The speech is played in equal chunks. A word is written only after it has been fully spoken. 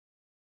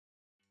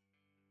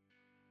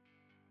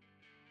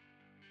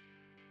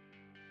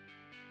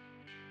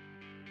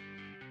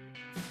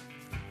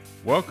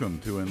Welcome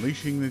to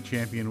Unleashing the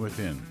Champion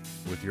Within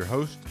with your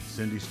host,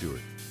 Cindy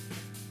Stewart.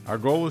 Our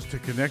goal is to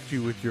connect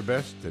you with your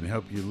best and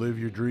help you live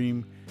your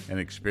dream and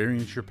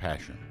experience your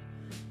passion.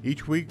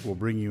 Each week we'll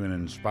bring you an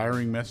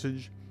inspiring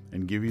message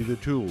and give you the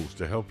tools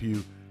to help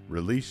you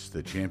release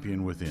the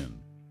champion within.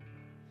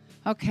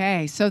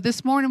 Okay, so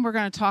this morning we're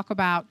going to talk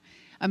about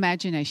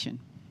imagination.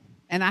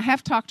 And I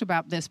have talked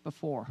about this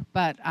before,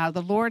 but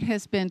the Lord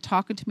has been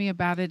talking to me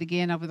about it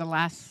again over the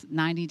last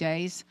 90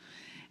 days.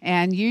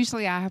 And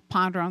usually I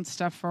ponder on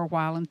stuff for a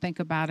while and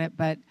think about it,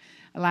 but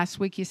last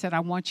week He said,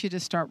 I want you to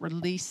start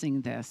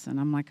releasing this.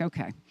 And I'm like,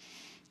 okay.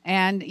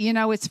 And, you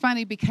know, it's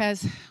funny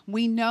because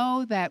we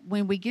know that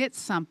when we get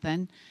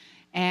something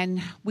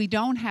and we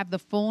don't have the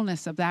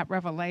fullness of that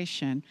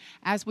revelation,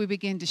 as we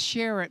begin to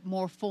share it,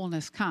 more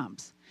fullness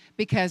comes.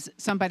 Because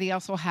somebody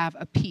else will have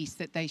a piece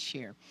that they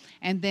share,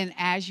 and then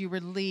as you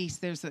release,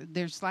 there's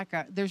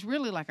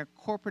really like a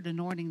corporate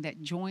anointing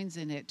that joins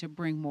in it to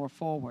bring more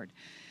forward.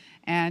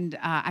 And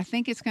I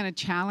think it's going to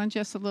challenge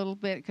us a little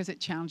bit because it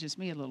challenges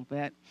me a little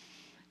bit,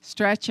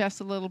 stretch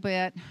us a little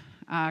bit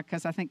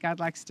because I think God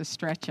likes to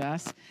stretch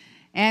us,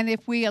 and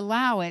if we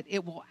allow it,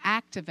 it will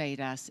activate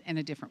us in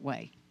a different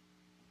way.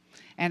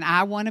 And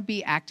I want to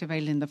be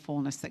activated in the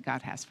fullness that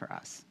God has for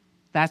us.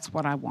 That's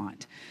what I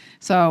want.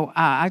 So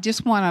I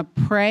just want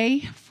to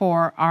pray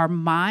for our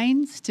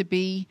minds to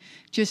be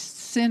just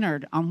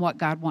centered on what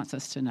God wants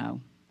us to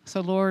know. So,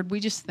 Lord, we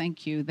just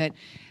thank you that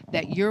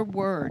your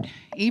word,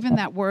 even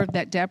that word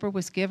that Deborah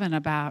was given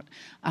about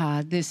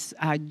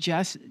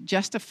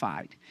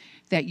justified,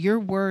 that your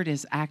word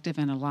is active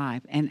and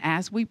alive. And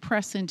as we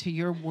press into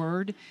your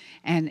word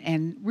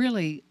and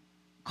really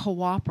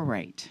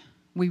cooperate,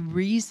 we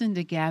reason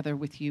together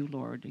with you,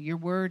 Lord. Your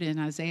word in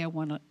Isaiah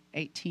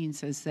 1:18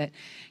 says that,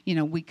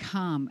 we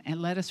come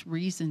and let us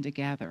reason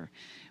together.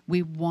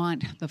 We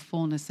want the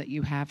fullness that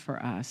you have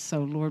for us.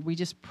 So, Lord, we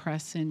just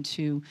press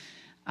into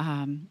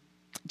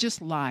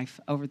just life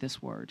over this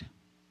word.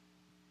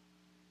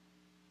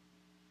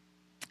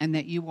 And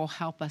that you will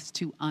help us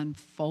to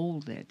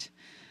unfold it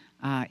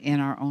in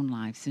our own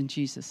lives. In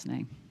Jesus'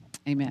 name,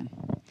 amen.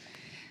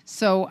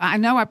 So I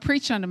know I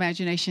preached on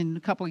imagination a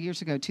couple of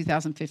years ago,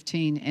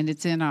 2015, and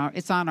it's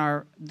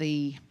on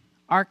the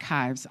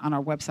archives on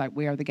our website,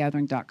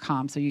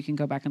 wearethegathering.com, so you can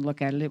go back and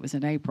look at it. It was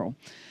in April.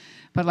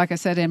 But like I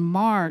said, in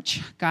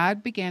March,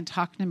 God began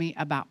talking to me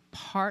about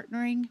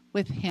partnering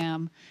with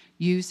Him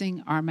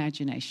using our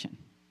imagination.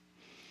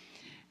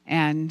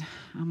 And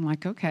I'm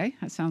like, okay,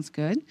 that sounds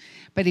good.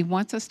 But He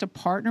wants us to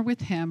partner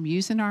with Him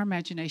using our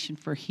imagination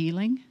for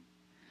healing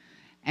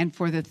and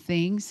for the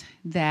things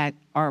that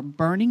are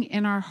burning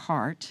in our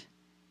heart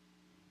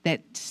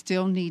that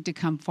still need to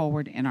come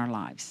forward in our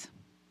lives.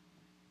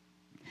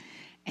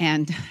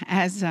 And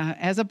as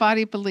a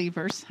body of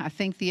believers, I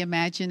think the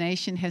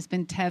imagination has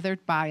been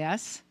tethered by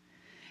us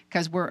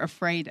because we're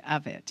afraid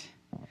of it.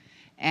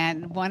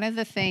 And one of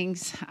the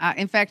things,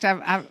 in fact,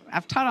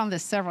 I've taught on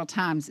this several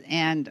times,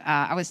 and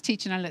I was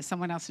teaching on it at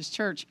someone else's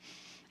church,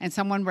 and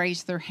someone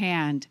raised their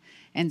hand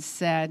and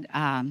said,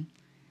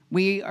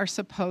 we are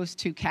supposed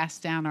to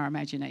cast down our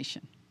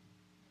imagination.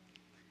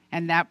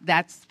 And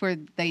that's where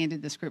they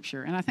ended the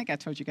scripture. And I think I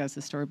told you guys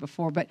this story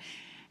before,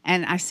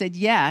 and I said,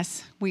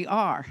 yes, we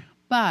are.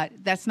 But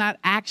that's not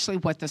actually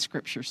what the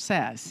scripture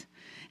says.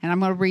 And I'm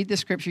going to read the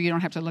scripture. You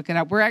don't have to look it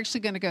up. We're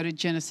actually going to go to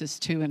Genesis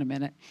 2 in a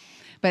minute.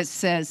 But it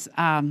says,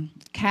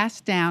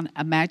 cast down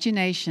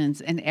imaginations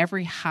and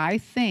every high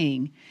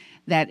thing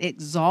that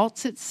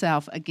exalts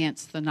itself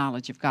against the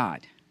knowledge of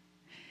God,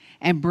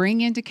 and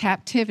bring into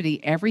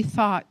captivity every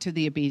thought to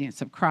the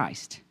obedience of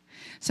Christ.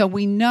 So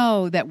we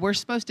know that we're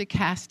supposed to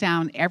cast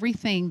down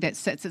everything that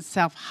sets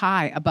itself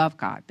high above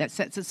God, that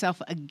sets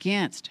itself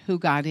against who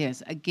God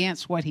is,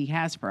 against what He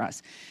has for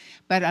us.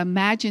 But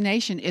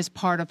imagination is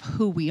part of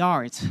who we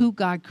are. It's who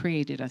God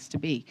created us to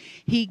be.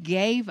 He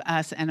gave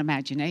us an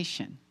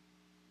imagination.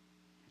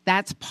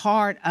 That's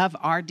part of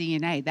our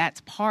DNA.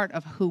 That's part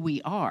of who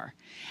we are.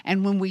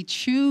 And when we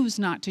choose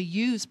not to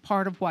use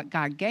part of what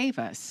God gave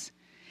us,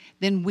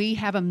 then we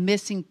have a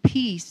missing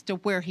piece to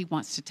where He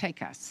wants to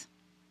take us.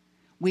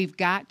 We've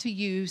got to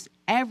use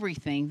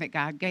everything that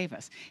God gave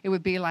us. It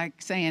would be like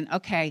saying,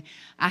 okay,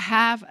 I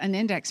have an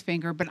index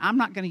finger, but I'm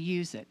not going to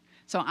use it.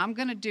 So I'm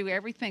going to do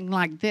everything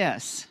like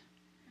this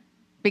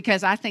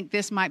because I think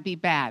this might be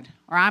bad.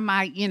 Or I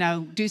might,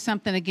 do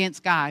something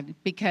against God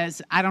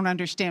because I don't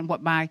understand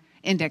what my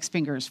index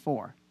finger is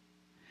for.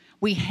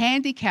 We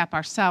handicap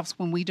ourselves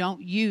when we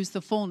don't use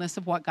the fullness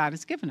of what God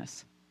has given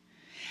us.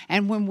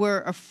 And when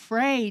we're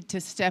afraid to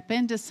step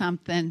into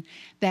something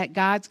that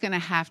God's going to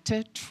have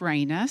to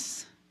train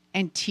us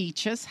and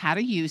teach us how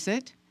to use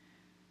it,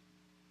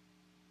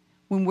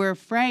 when we're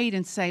afraid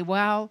and say,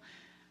 well,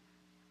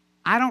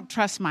 I don't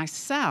trust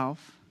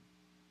myself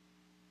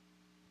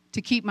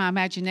to keep my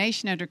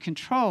imagination under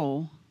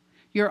control,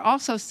 you're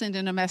also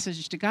sending a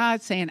message to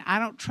God saying, I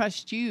don't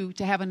trust you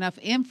to have enough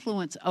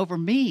influence over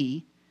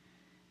me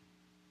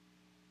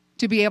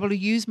to be able to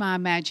use my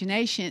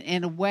imagination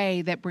in a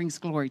way that brings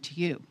glory to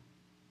you.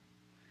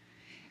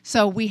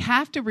 So we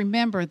have to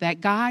remember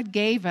that God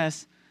gave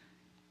us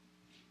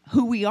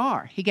who we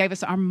are. He gave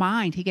us our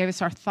mind. He gave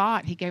us our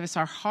thought. He gave us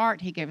our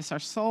heart. He gave us our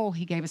soul.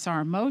 He gave us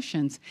our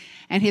emotions.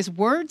 And his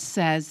word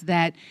says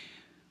that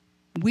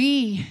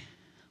we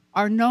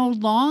are no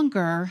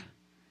longer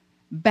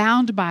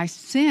bound by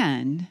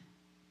sin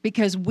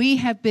because we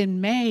have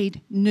been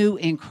made new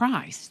in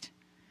Christ.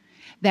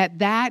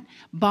 That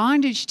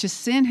bondage to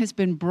sin has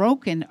been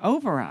broken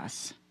over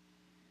us.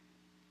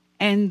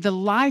 And the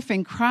life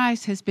in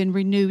Christ has been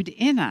renewed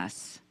in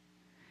us.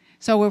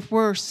 So if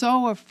we're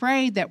so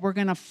afraid that we're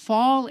going to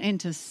fall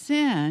into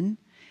sin,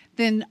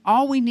 then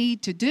all we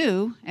need to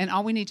do, and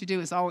all we need to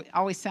do is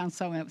always sounds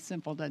so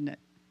simple, doesn't it?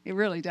 It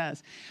really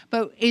does.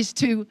 But is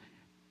to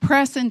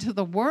press into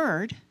the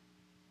Word,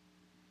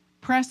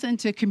 press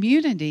into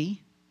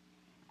community,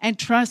 and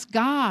trust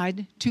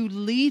God to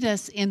lead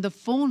us in the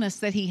fullness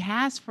that he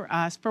has for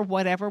us for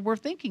whatever we're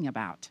thinking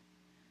about.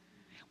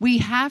 We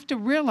have to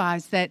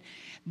realize that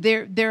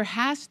there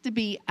has to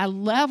be a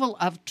level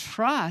of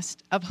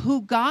trust of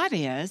who God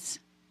is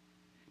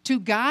to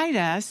guide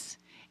us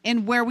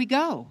in where we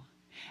go.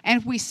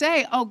 And if we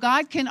say, oh,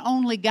 God can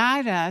only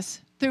guide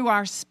us through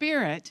our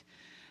spirit,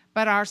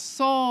 but our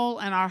soul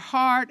and our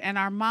heart and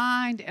our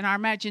mind and our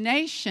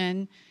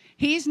imagination,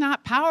 he's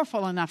not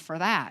powerful enough for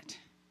that,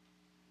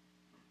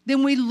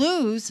 then we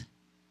lose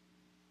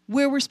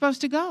where we're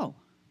supposed to go.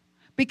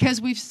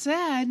 Because we've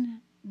said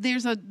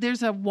there's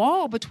a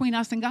wall between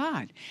us and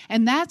God.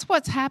 And that's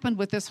what's happened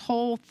with this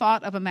whole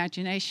thought of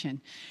imagination.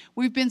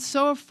 We've been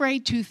so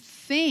afraid to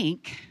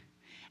think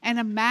and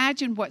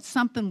imagine what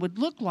something would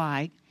look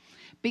like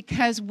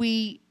because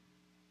we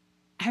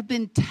have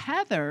been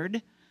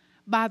tethered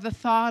by the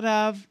thought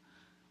of,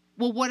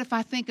 well, what if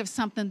I think of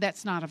something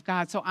that's not of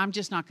God, so I'm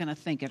just not going to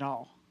think at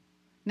all.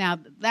 Now,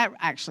 that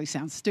actually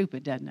sounds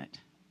stupid, doesn't it?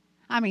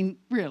 I mean,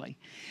 really.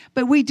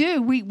 But we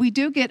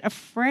do get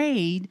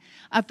afraid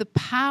of the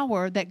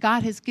power that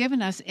God has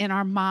given us in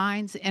our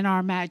minds, in our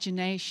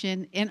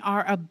imagination, in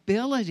our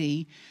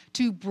ability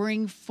to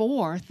bring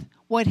forth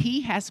what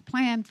he has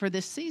planned for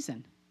this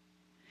season.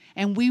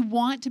 And we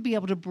want to be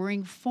able to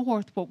bring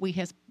forth what we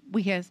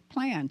has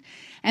planned.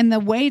 And the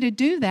way to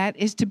do that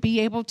is to be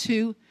able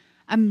to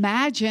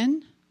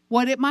imagine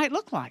what it might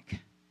look like.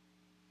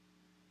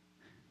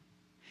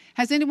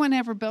 Has anyone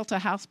ever built a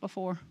house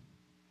before?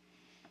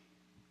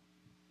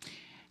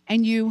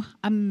 And you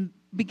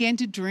begin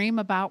to dream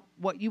about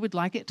what you would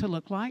like it to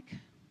look like.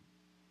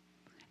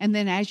 And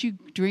then as you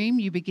dream,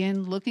 you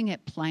begin looking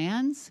at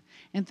plans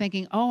and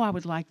thinking, oh, I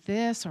would like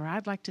this, or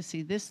I'd like to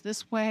see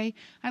this way.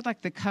 I'd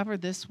like the cover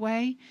this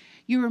way.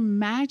 You're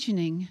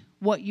imagining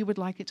what you would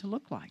like it to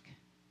look like.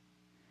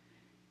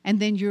 And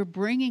then you're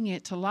bringing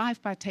it to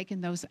life by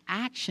taking those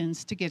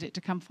actions to get it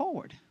to come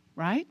forward,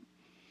 right?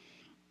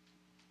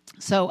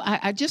 So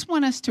I just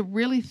want us to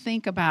really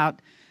think about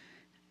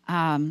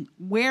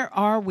where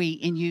are we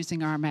in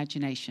using our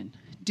imagination?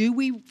 Do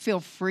we feel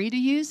free to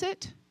use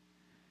it?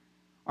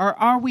 Or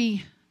are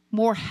we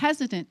more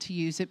hesitant to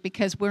use it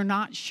because we're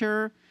not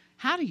sure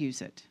how to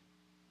use it?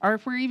 Or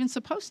if we're even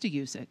supposed to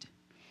use it?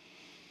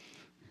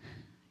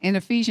 In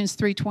Ephesians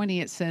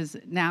 3:20 it says,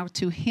 now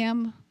to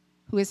him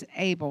who is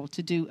able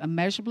to do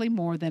immeasurably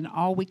more than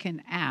all we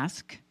can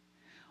ask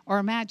or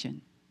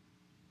imagine,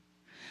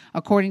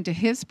 according to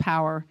his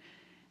power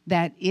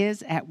that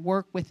is at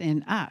work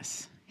within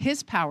us.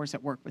 His power is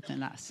at work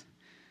within us.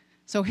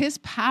 So his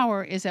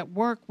power is at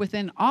work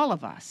within all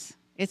of us.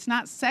 It's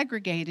not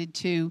segregated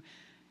to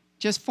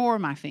just 4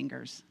 of my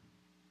fingers.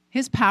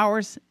 His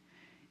power's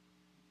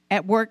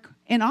at work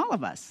in all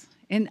of us,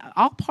 in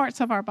all parts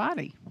of our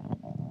body.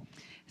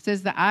 It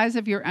says the eyes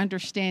of your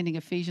understanding,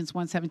 Ephesians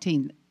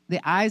 1:17,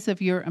 the eyes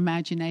of your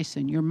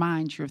imagination, your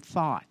mind, your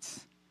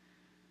thoughts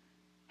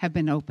have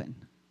been opened.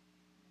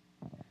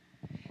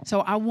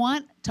 So I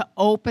want to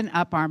open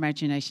up our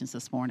imaginations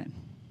this morning.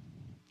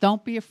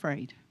 Don't be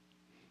afraid.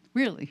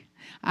 Really.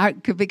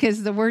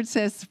 Because the word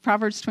says,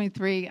 Proverbs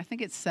 23, I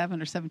think it's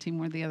 7 or 17,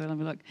 one or the other. Let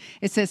me look.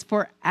 It says,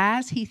 for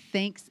as he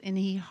thinks in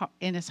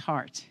his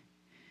heart,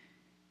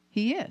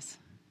 he is.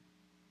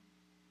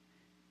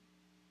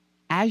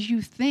 As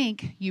you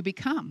think, you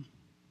become.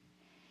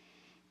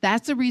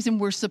 That's the reason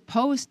we're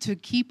supposed to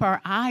keep our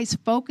eyes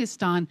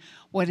focused on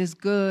what is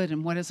good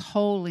and what is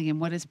holy and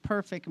what is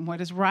perfect and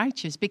what is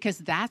righteous, because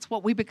that's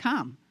what we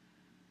become.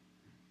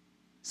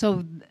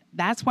 So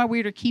that's why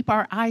we're to keep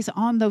our eyes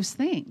on those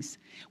things.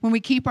 When we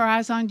keep our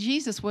eyes on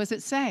Jesus, what does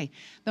it say?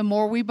 The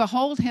more we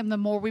behold him, the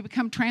more we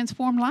become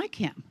transformed like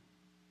him.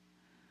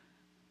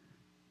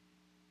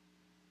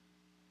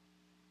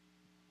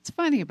 It's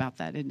funny about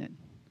that, isn't it?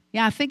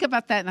 Yeah, I think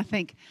about that and I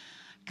think,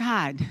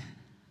 God,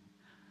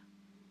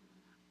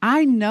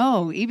 I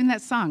know, even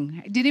that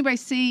song. Did anybody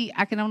see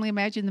I Can Only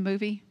Imagine the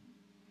movie?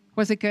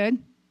 Was it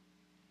good?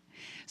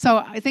 So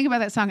I think about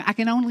that song, I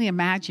Can Only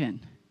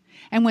Imagine.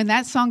 And when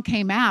that song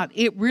came out,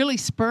 it really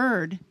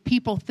spurred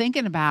people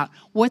thinking about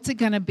what's it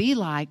going to be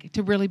like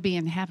to really be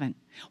in heaven?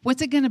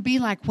 What's it going to be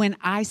like when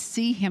I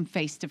see him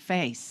face to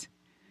face?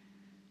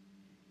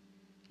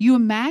 You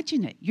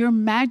imagine it. Your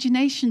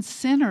imagination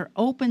center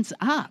opens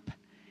up.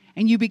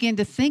 And you begin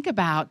to think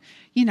about,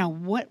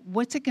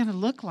 what's it going to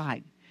look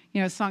like?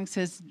 The song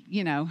says,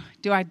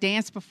 do I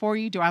dance before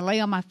you? Do I lay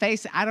on my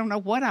face? I don't know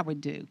what I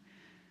would do.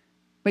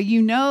 But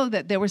you know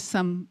that there were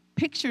some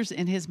pictures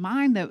in his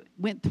mind that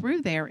went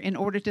through there in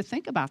order to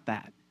think about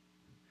that.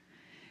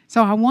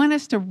 So I want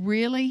us to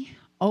really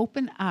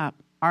open up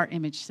our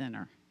image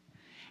center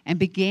and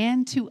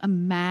begin to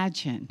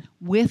imagine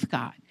with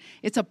God.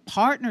 It's a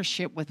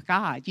partnership with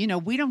God.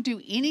 We don't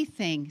do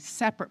anything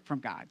separate from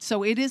God.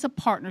 So it is a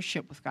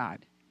partnership with God.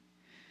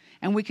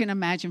 And we can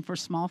imagine for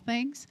small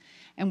things,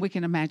 and we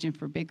can imagine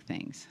for big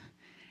things.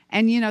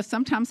 And,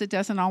 sometimes it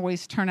doesn't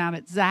always turn out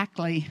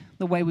exactly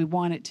the way we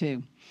want it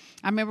to.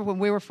 I remember when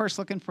we were first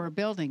looking for a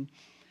building,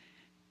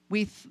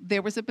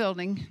 there was a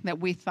building that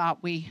we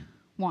thought we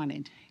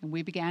wanted. And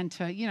we began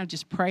to,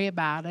 just pray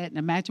about it and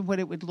imagine what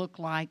it would look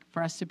like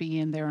for us to be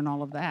in there and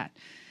all of that.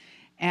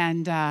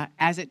 And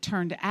as it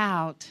turned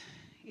out,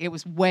 it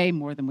was way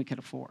more than we could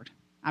afford.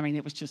 I mean,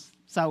 it was just,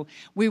 so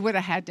we would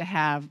have had to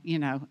have,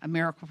 a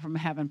miracle from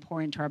heaven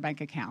pour into our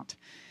bank account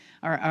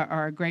or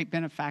a great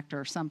benefactor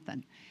or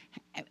something.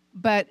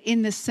 But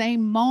in the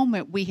same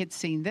moment, we had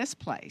seen this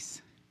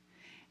place.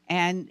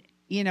 And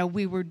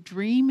we were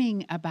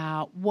dreaming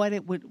about what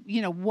it would,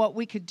 what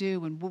we could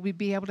do, and would we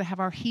be able to have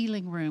our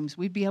healing rooms?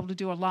 We'd be able to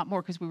do a lot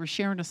more because we were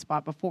sharing a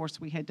spot before, so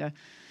we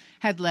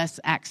had less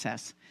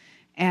access.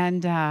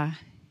 And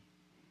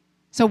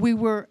so we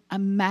were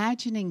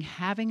imagining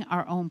having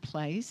our own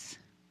place,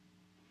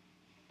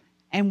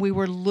 and we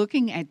were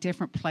looking at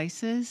different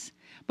places.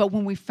 But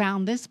when we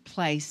found this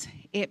place,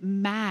 it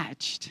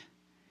matched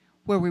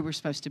where we were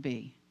supposed to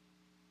be.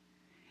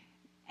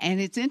 And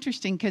it's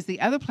interesting because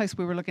the other place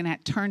we were looking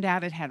at turned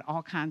out it had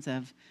all kinds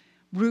of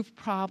roof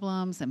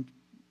problems and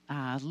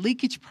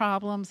leakage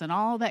problems and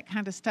all that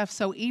kind of stuff.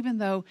 So even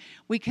though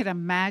we could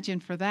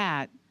imagine for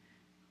that,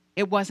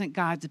 it wasn't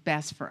God's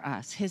best for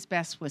us. His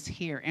best was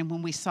here. And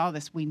when we saw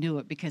this, we knew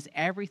it because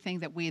everything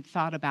that we had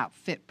thought about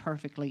fit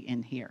perfectly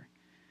in here.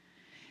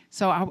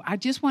 So I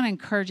just want to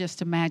encourage us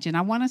to imagine.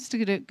 I want us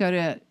to go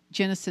to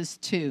Genesis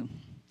 2,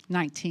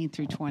 19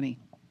 through 20.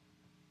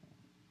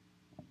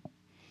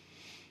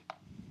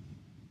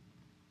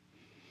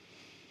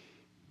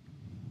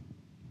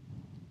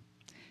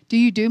 Do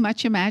you do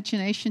much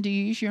imagination? Do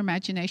you use your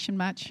imagination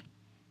much?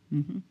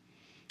 Mm-hmm.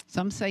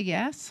 Some say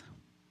yes.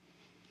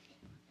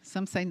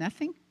 Some say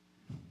nothing.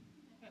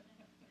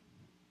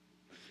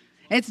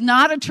 It's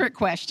not a trick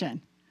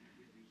question.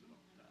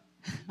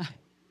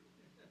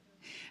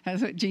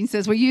 That's what Gene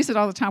says. We use it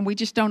all the time. We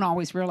just don't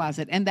always realize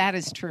it. And that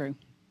is true.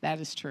 That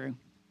is true.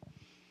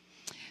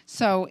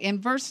 So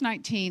in verse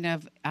 19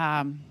 of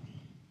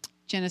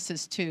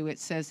Genesis 2, it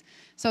says,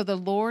 "So the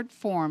Lord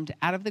formed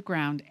out of the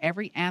ground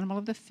every animal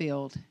of the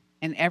field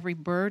and every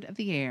bird of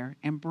the air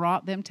and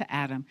brought them to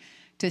Adam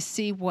to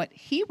see what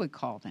he would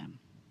call them.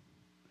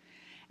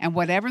 And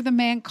whatever the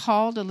man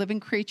called a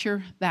living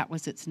creature, that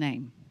was its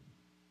name.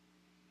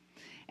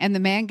 And the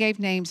man gave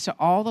names to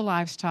all the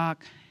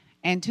livestock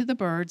and to the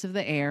birds of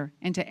the air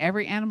and to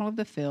every animal of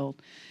the field."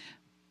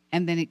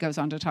 And then it goes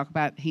on to talk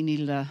about he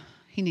needed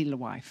a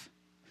wife.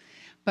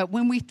 But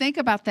when we think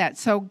about that,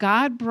 so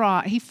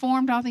he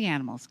formed all the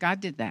animals.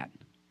 God did that.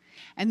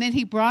 And then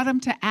he brought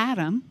them to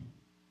Adam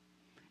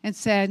and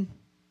said,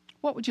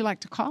 "What would you like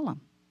to call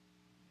them?"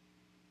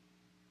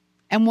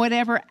 And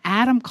whatever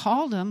Adam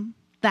called them,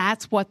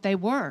 that's what they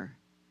were.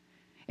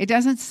 It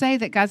doesn't say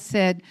that God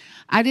said,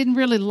 "I didn't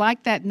really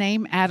like that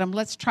name, Adam.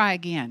 Let's try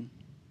again."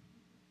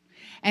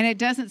 And it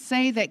doesn't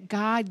say that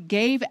God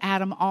gave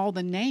Adam all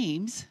the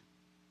names.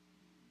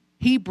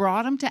 He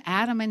brought them to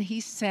Adam and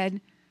he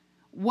said,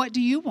 "What do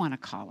you want to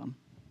call them?"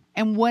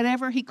 And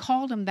whatever he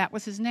called them, that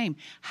was his name.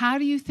 How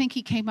do you think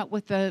he came up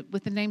with the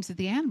names of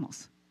the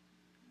animals?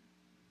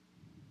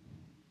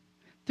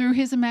 Through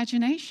his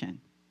imagination.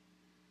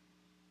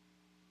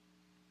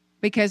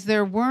 Because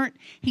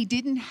he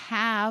didn't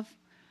have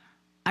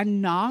a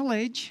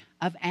knowledge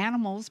of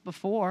animals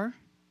before.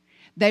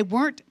 They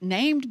weren't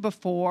named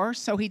before,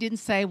 so he didn't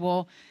say,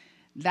 well,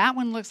 that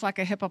one looks like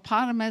a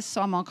hippopotamus,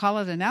 so I'm going to call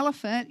it an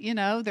elephant.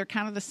 They're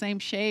kind of the same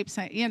shapes.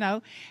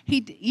 He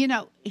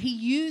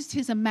used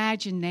his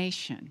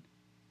imagination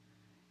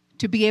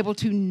to be able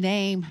to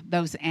name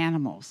those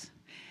animals.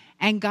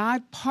 And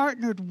God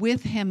partnered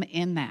with him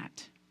in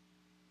that.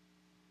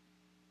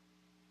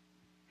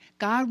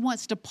 God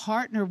wants to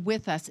partner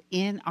with us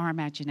in our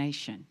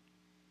imagination.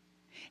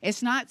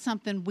 It's not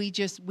something we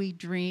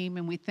dream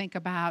and we think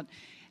about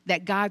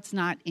that God's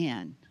not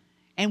in.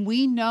 And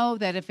we know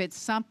that if it's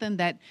something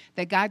that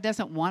God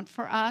doesn't want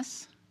for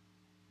us,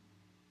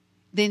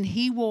 then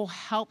he will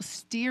help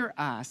steer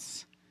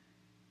us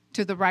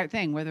to the right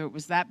thing, whether it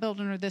was that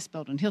building or this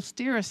building. He'll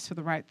steer us to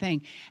the right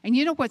thing. And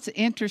you know what's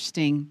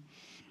interesting?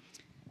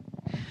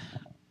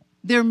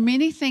 There are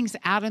many things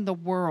out in the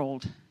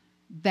world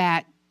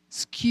that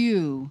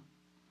skew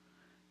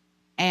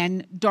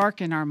and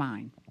darken our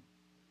mind.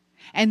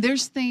 And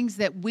there's things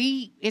that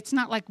it's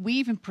not like we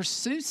even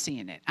pursue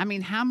seeing it. I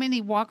mean, how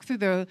many walk through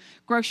the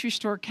grocery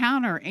store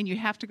counter and you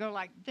have to go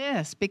like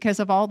this because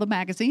of all the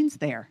magazines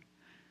there?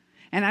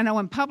 And I know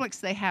in Publix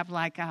they have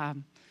like,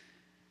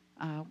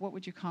 what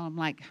would you call them?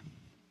 Like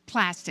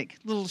plastic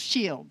little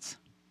shields.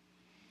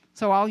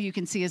 So all you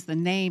can see is the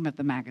name of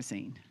the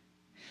magazine.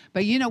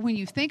 But, when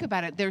you think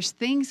about it, there's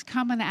things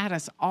coming at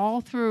us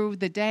all through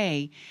the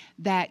day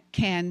that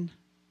can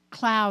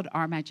cloud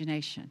our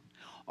imagination,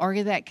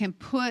 or that can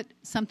put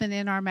something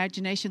in our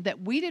imagination that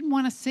we didn't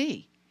want to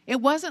see. It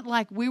wasn't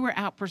like we were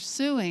out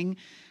pursuing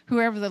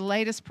whoever the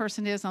latest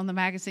person is on the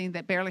magazine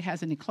that barely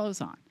has any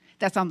clothes on.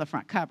 That's on the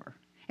front cover.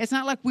 It's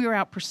not like we were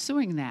out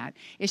pursuing that.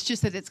 It's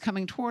just that it's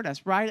coming toward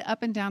us right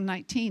up and down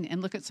 19,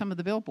 and look at some of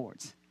the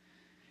billboards.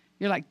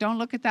 You're like, don't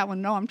look at that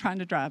one. No, I'm trying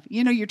to drive.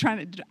 You're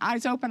trying to,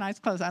 eyes open, eyes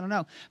closed. I don't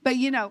know. But,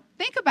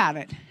 think about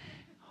it.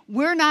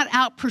 We're not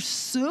out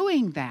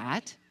pursuing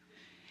that.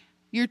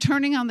 You're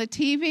turning on the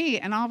TV,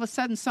 and all of a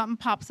sudden something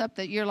pops up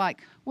that you're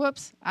like,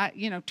 whoops,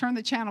 turn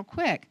the channel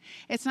quick.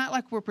 It's not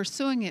like we're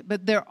pursuing it,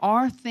 but there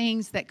are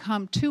things that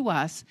come to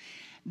us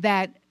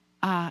that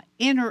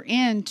enter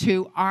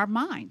into our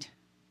mind.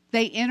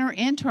 They enter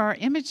into our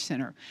image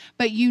center.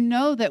 But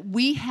that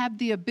we have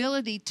the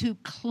ability to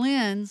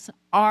cleanse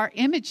our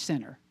image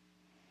center.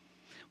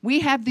 We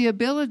have the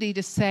ability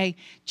to say,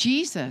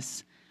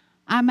 Jesus,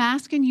 I'm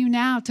asking you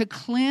now to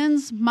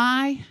cleanse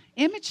my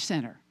image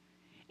center.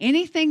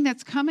 Anything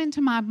that's come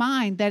into my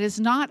mind that is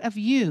not of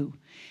you,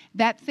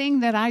 that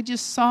thing that I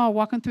just saw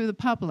walking through the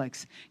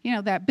Publix,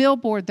 that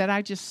billboard that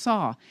I just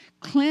saw,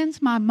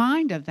 cleanse my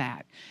mind of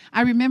that.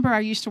 I remember I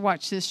used to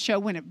watch this show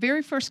when it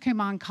very first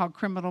came on called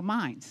Criminal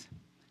Minds,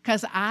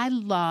 because I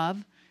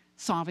love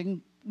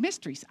solving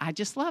mysteries. I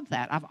just love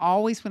that. I've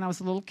always, when I was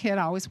a little kid,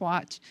 I always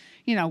watched,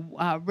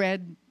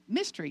 read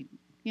mystery,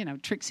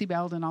 Trixie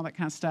Bell and all that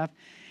kind of stuff.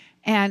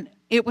 And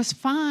it was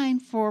fine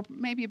for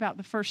maybe about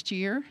the first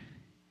year.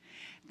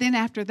 Then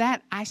after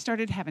that, I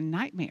started having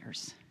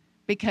nightmares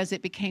because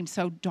it became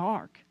so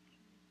dark.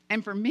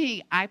 And for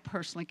me, I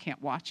personally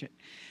can't watch it.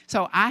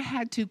 So I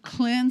had to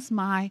cleanse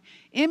my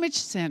image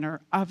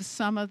center of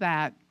some of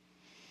that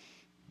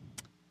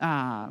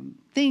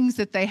things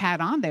that they had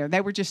on there.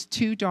 They were just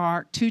too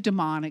dark, too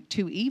demonic,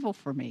 too evil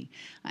for me.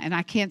 And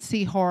I can't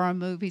see horror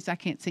movies. I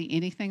can't see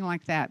anything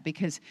like that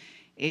because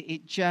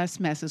it just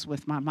messes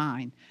with my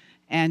mind.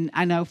 And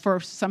I know for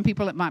some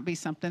people it might be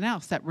something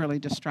else that really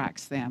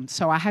distracts them.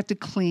 So I have to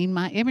clean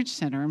my image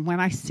center. And when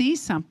I see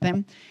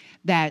something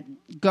that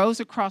goes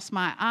across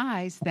my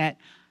eyes that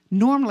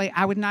normally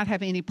I would not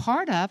have any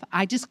part of,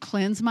 I just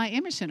cleanse my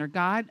image center.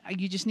 God,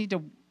 you just need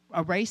to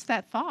erase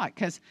that thought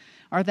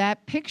or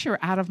that picture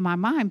out of my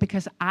mind,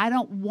 because I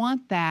don't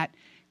want that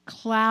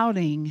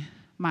clouding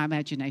my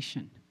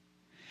imagination.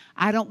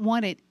 I don't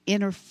want it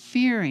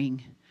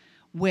interfering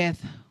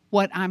with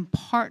what I'm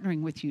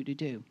partnering with you to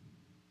do.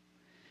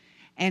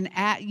 And,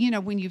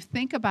 when you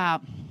think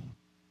about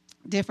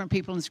different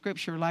people in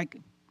Scripture, like,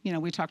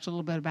 we talked a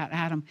little bit about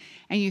Adam,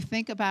 and you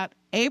think about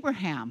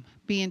Abraham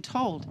being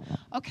told,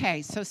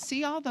 okay, so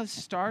see all those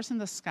stars in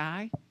the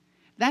sky?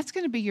 That's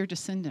going to be your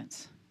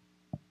descendants.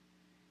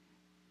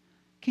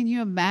 Can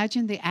you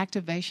imagine the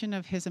activation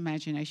of his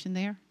imagination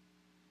there?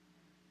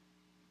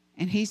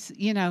 And he's,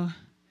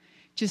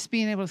 just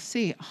being able to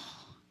see,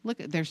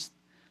 there's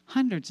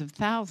hundreds of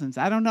thousands.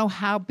 I don't know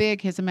how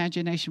big his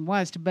imagination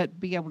was, but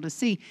be able to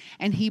see.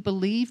 And he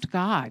believed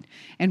God.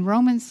 And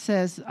Romans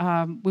says,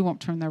 we won't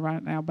turn there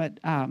right now, but,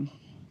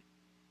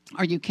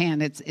 or you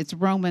can. It's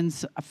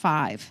Romans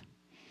 5.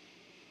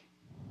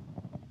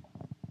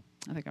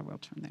 I think I will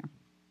turn there.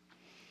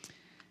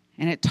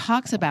 And it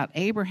talks about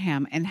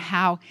Abraham and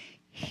how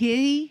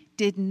he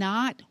did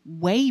not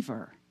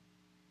waver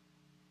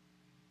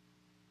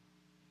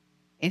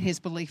in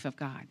his belief of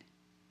God.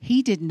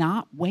 He did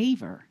not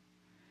waver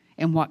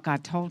in what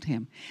God told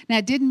him. Now,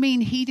 it didn't mean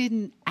he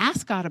didn't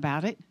ask God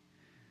about it.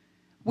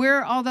 Where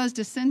are all those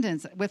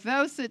descendants? With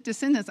those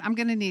descendants, I'm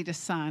going to need a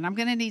son. I'm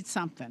going to need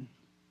something.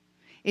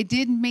 It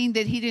didn't mean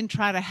that he didn't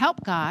try to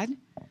help God,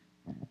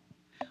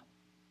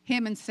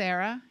 him and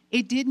Sarah.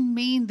 It didn't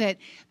mean that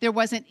there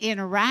wasn't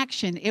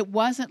interaction. It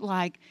wasn't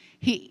like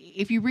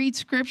if you read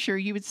Scripture,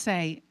 you would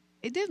say,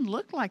 it didn't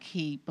look like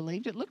he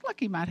believed. It looked like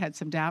he might have had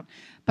some doubt.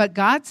 But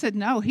God said,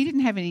 no, he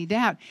didn't have any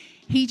doubt.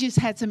 He just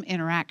had some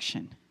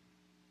interaction.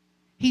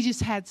 He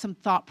just had some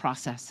thought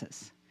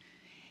processes.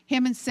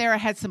 Him and Sarah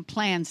had some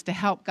plans to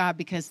help God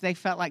because they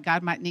felt like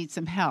God might need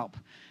some help.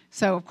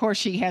 So, of course,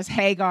 she has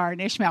Hagar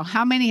and Ishmael.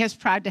 How many has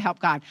tried to help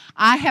God?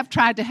 I have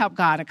tried to help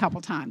God a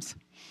couple times.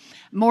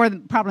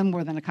 Probably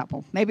more than a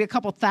couple. Maybe a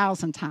couple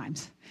thousand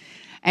times.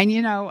 And,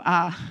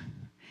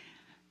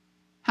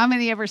 how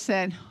many ever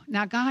said,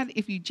 now, God,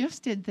 if you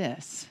just did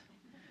this,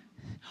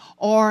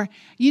 or,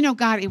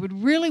 God, it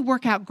would really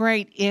work out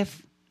great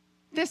if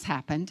this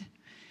happened,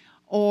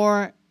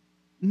 or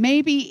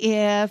maybe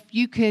if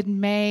you could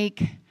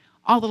make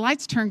all the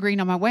lights turn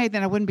green on my way,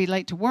 then I wouldn't be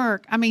late to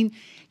work. I mean,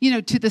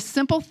 to the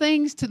simple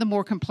things to the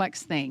more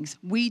complex things,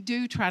 we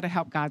do try to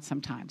help God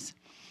sometimes.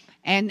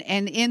 And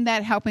in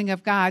that helping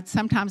of God,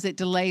 sometimes it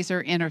delays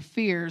or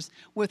interferes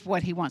with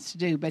what he wants to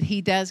do. But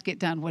he does get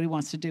done what he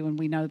wants to do, and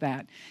we know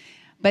that.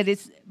 But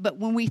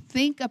when we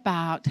think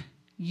about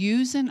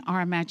using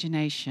our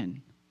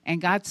imagination, and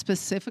God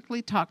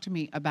specifically talked to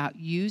me about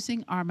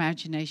using our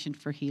imagination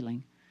for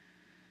healing.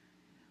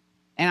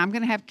 And I'm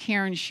going to have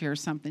Karen share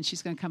something.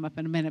 She's going to come up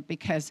in a minute,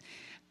 because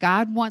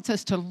God wants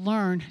us to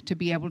learn to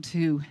be able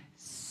to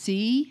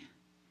see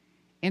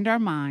in our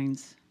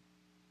minds,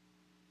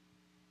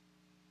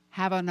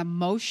 have an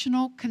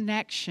emotional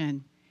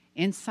connection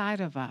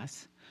inside of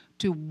us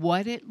to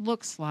what it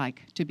looks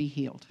like to be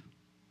healed.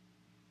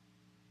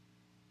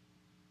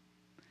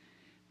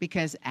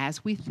 Because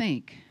as we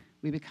think,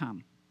 we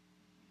become.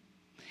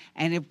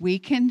 And if we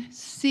can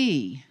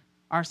see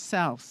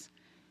ourselves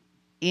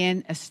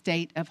in a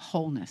state of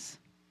wholeness,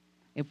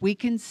 if we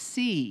can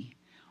see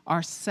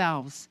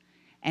ourselves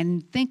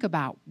and think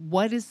about,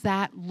 what does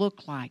that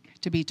look like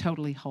to be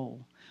totally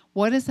whole?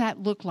 What does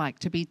that look like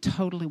to be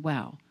totally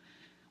well?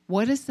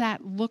 What does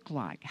that look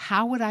like?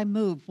 How would I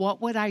move?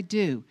 What would I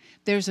do?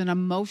 There's an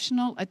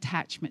emotional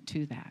attachment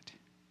to that.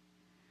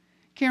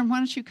 Karen, why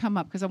don't you come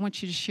up, because I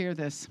want you to share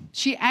this.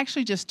 She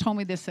actually just told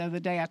me this the other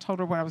day. I told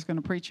her what I was going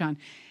to preach on,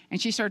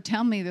 and she started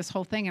telling me this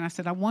whole thing, and I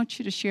said, I want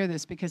you to share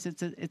this because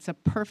it's a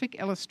perfect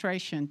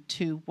illustration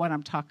to what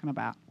I'm talking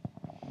about.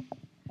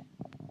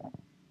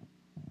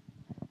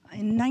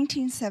 In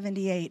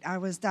 1978, I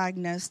was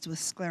diagnosed with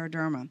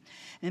scleroderma.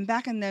 And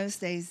back in those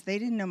days, they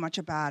didn't know much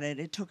about it.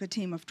 It took a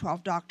team of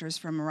 12 doctors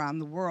from around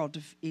the world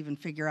to even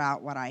figure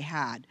out what I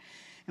had.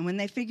 And when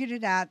they figured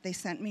it out, they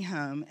sent me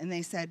home, and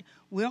they said,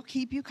 we'll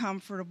keep you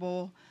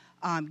comfortable.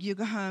 You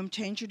go home,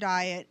 change your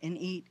diet, and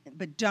eat,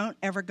 but don't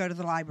ever go to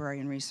the library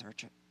and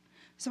research it.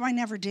 So I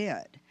never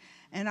did.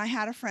 And I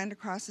had a friend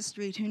across the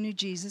street who knew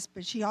Jesus,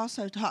 but she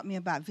also taught me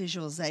about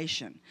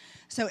visualization.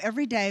 So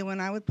every day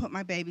when I would put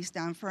my babies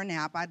down for a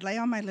nap, I'd lay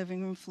on my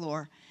living room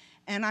floor,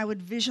 and I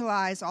would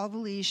visualize all the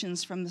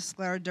lesions from the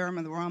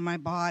scleroderma that were on my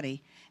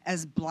body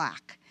as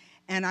black.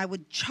 And I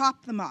would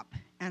chop them up,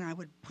 and I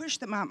would push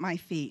them out my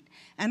feet.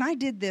 And I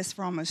did this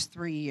for almost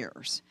 3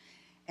 years.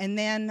 And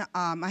then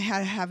I had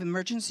to have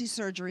emergency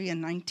surgery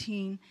in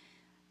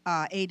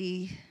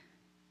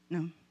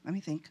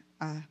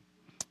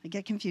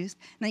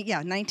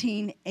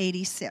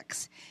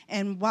 1986.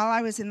 And while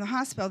I was in the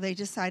hospital, they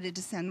decided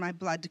to send my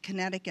blood to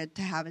Connecticut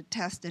to have it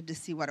tested to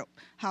see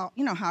how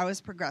I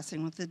was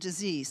progressing with the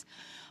disease.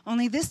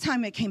 Only this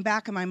time it came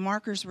back and my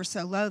markers were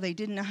so low they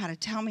didn't know how to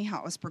tell me how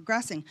it was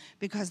progressing,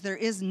 because there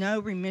is no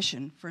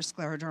remission for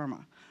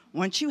scleroderma.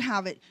 Once you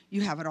have it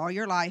all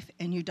your life,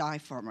 and you die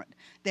from it.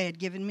 They had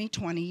given me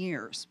 20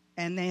 years,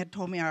 and they had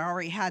told me I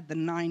already had the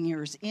 9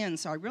 years in,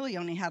 so I really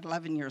only had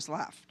 11 years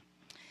left.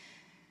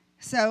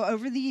 So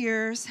over the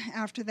years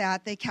after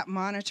that, they kept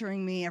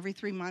monitoring me. Every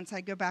 3 months,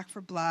 I'd go back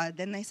for blood.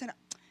 Then they said,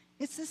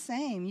 it's the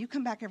same. You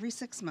come back every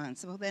 6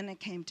 months. Well, then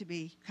it came to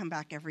be come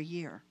back every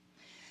year.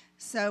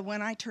 So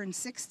when I turned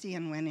 60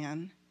 and went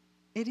in,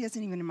 it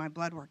isn't even in my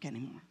blood work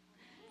anymore.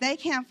 They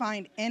can't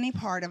find any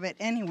part of it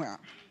anywhere.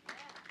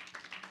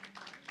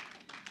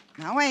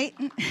 Now wait,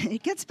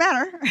 it gets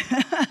better.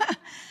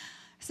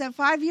 So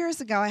 5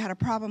 years ago, I had a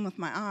problem with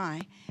my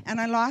eye,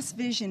 and I lost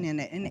vision in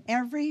it. And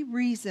every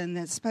reason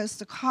that's supposed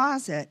to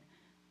cause it,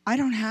 I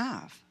don't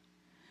have.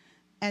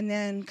 And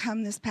then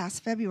come this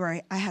past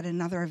February, I had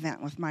another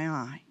event with my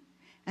eye.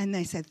 And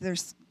they said,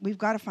 we've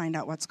got to find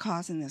out what's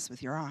causing this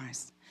with your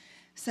eyes.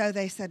 So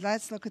they said,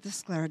 let's look at the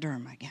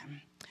scleroderma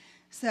again.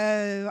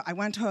 So I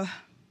went to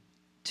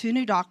 2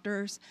 new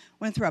doctors,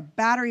 went through a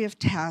battery of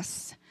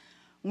tests,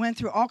 went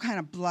through all kind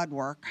of blood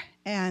work,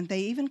 and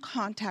they even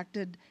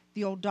contacted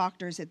the old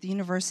doctors at the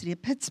University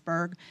of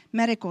Pittsburgh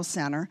Medical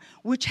Center,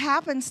 which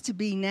happens to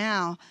be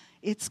now,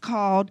 it's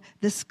called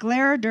the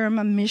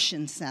Scleroderma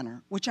Mission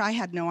Center, which I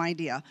had no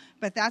idea,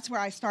 but that's where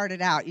I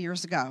started out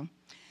years ago.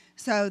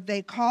 So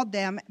they called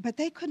them, but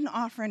they couldn't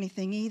offer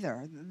anything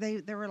either.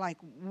 They were like,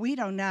 we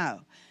don't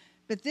know.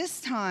 But this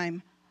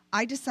time,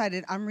 I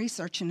decided I'm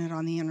researching it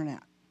on the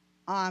internet.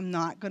 I'm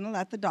not going to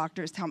let the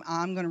doctors tell me.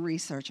 I'm going to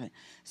research it.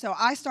 So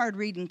I started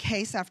reading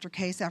case after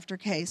case after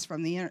case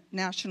from the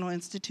National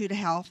Institute of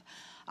Health.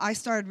 I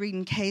started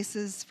reading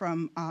cases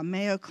from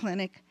Mayo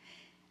Clinic,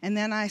 and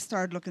then I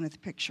started looking at the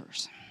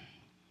pictures.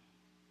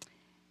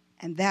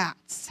 And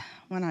that's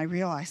when I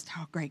realized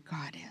how great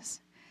God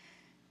is.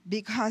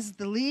 Because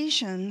the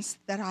lesions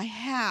that I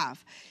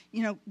have,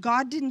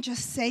 God didn't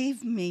just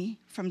save me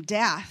from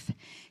death.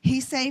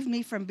 He saved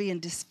me from being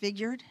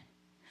disfigured,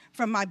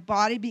 from my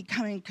body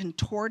becoming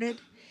contorted.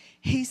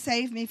 He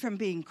saved me from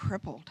being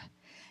crippled.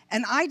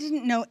 And I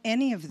didn't know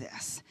any of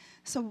this.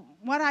 So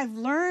what I've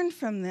learned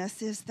from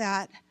this is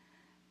that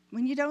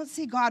when you don't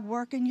see God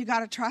working, you got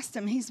to trust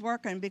him. He's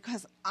working,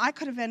 because I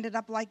could have ended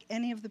up like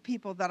any of the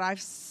people that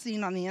I've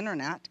seen on the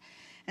internet.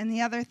 And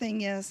the other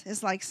thing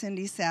is like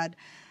Cindy said,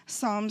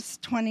 Psalms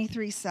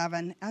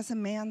 23:7, as a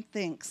man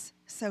thinks,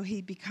 so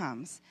he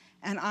becomes.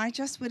 And I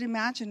just would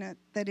imagine it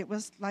that it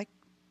was like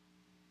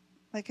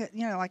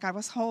I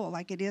was whole,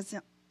 like it is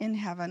in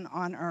heaven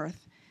on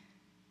earth.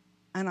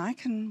 and I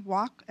can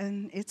walk,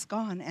 and it's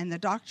gone. And the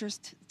doctors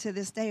to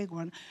this day are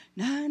going,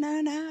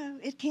 no,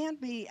 it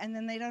can't be. And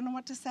then they don't know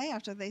what to say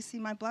after they see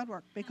my blood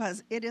work,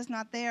 because it is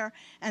not there,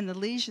 and the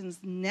lesions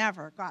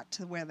never got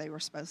to where they were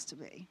supposed to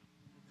be.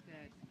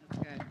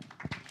 That's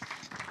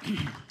good.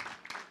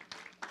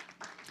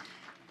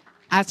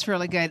 That's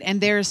really good. And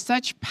there's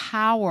such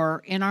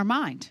power in our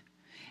mind.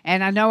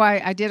 And I know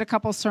I did a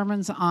couple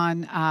sermons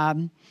on,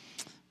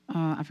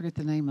 I forget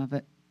the name of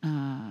it,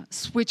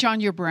 Switch on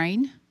Your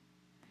Brain.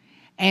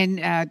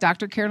 And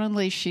Dr. Carolyn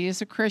Leaf, she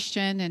is a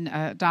Christian and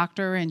a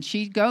doctor, and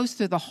she goes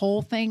through the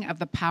whole thing of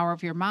the power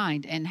of your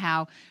mind and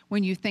how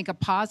when you think a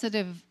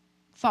positive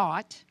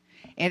thought,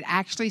 it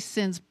actually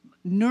sends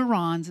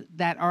neurons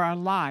that are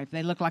alive.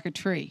 They look like a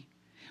tree.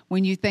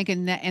 When you think,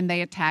 and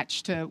they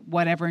attach to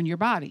whatever in your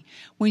body.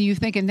 When you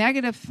think a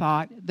negative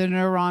thought, the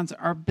neurons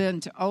are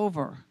bent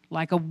over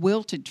like a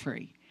wilted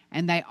tree,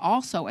 and they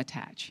also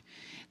attach.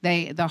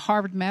 The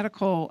Harvard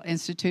Medical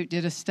Institute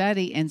did a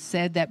study and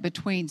said that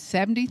between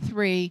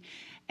 73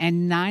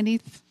 and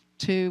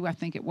 92, I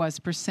think it was,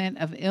 %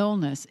 of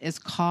illness is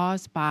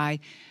caused by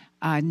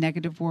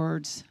negative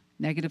words,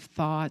 negative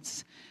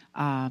thoughts,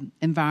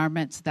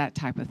 environments, that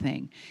type of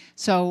thing.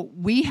 So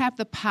we have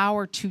the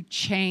power to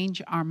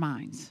change our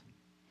minds,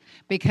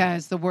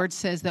 because the Word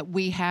says that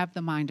we have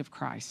the mind of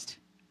Christ,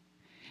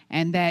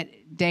 and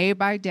that day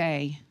by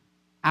day,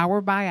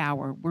 hour by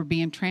hour, we're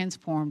being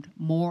transformed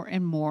more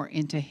and more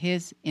into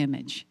His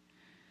image.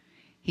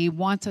 He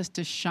wants us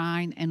to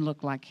shine and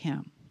look like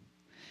Him.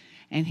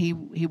 And He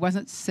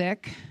wasn't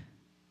sick.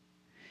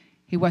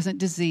 He wasn't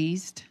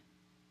diseased.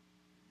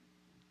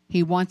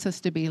 He wants us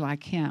to be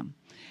like Him.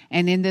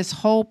 And in this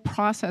whole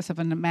process of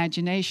an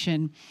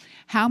imagination,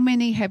 how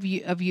many of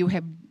you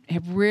have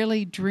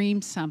really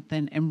dreamed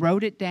something and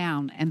wrote it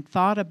down and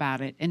thought about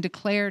it and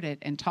declared it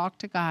and talked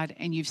to God,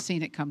 and you've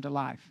seen it come to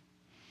life?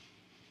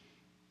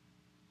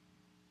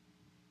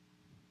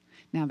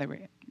 Now they were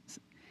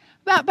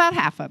about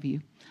half of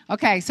you.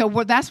 Okay, so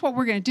that's what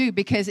we're going to do,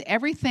 because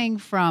everything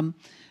from,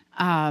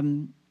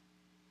 writing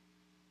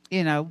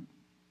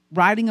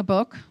a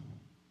book.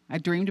 I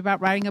dreamed about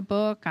writing a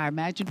book. I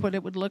imagined what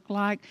it would look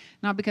like,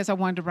 not because I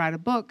wanted to write a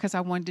book, because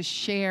I wanted to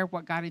share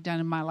what God had done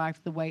in my life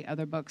the way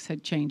other books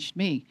had changed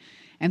me.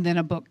 And then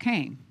a book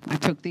came. I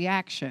took the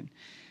action.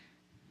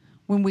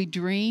 When we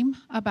dream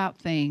about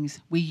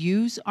things, we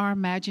use our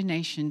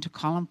imagination to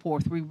call them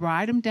forth. We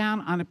write them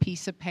down on a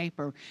piece of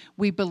paper.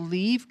 We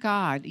believe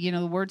God. You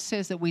know, the Word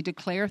says that we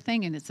declare a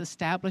thing and it's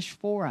established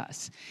for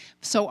us.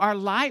 So our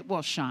light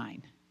will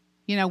shine.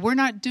 You know, we're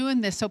not doing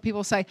this so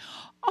people say,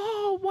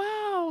 oh,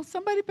 wow,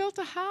 somebody built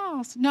a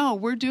house. No,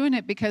 we're doing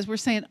it because we're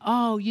saying,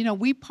 oh,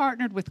 we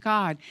partnered with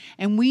God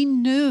and we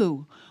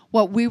knew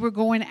what we were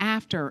going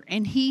after,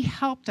 and He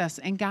helped us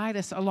and guided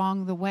us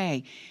along the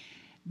way.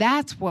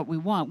 That's what we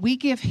want. We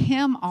give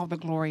Him all the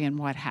glory in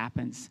what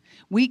happens.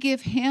 We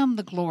give Him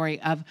the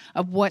glory of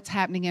what's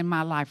happening in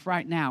my life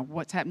right now,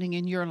 what's happening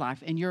in your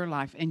life, in your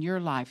life, in your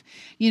life.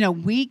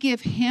 We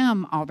give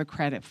Him all the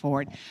credit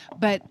for it.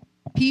 But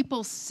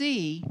people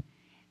see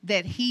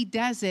that He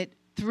does it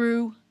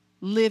through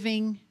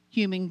living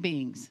human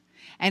beings.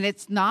 And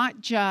it's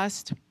not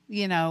just,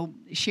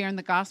 sharing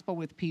the gospel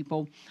with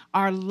people.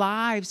 Our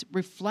lives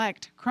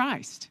reflect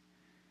Christ.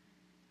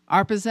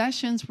 Our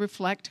possessions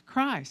reflect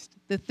Christ.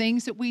 The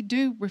things that we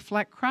do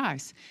reflect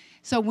Christ.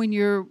 So when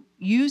you're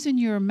using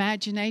your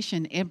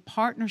imagination in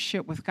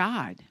partnership with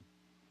God,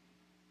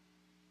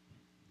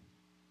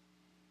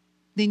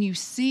 then you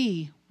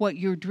see what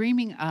you're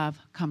dreaming of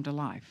come to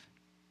life.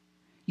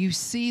 You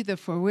see the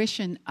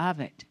fruition of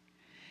it.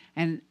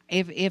 And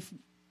if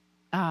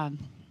that's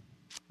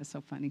so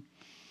funny.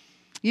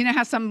 You know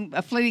how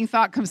a fleeting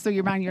thought comes through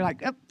your mind, you're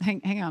like, oh,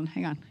 hang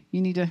on.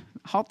 You need to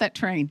halt that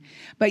train.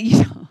 But,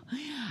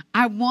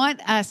 I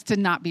want us to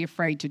not be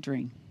afraid to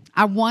dream.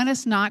 I want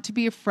us not to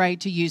be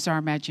afraid to use our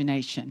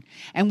imagination.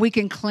 And we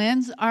can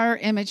cleanse our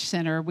image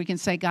center. We can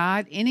say,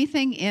 God,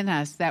 anything in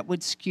us that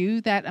would skew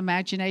that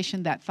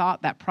imagination, that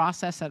thought, that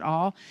process at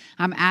all,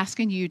 I'm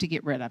asking you to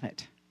get rid of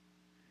it.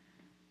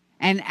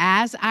 And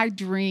as I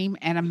dream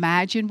and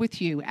imagine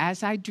with you,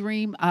 as I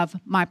dream of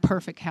my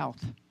perfect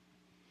health,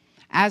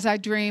 as I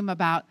dream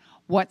about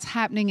what's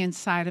happening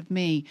inside of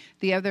me,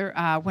 the other,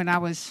 when I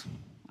was,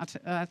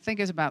 I think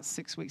it was about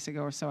 6 weeks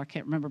ago or so, I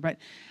can't remember, but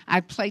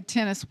I played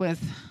tennis with,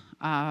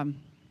 I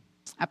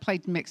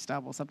played mixed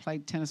doubles. I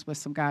played tennis with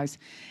some guys.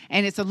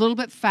 And it's a little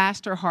bit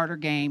faster, harder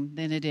game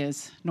than it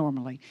is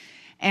normally.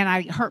 And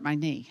I hurt my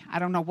knee. I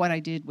don't know what I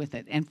did with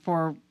it. And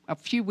for a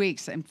few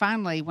weeks, and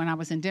finally, when I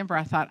was in Denver,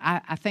 I thought,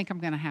 I think I'm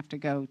going to have to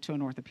go to an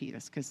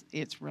orthopedist because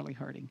it's really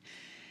hurting.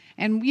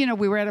 And,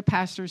 we were at a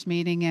pastor's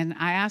meeting, and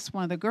I asked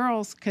one of the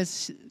girls,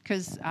 because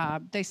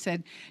they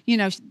said,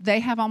 they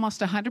have almost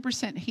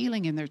 100%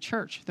 healing in their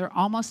church. They're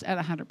almost at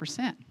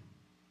 100%.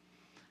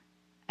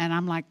 And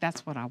I'm like,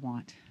 that's what I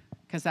want,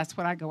 because that's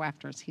what I go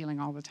after is healing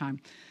all the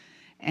time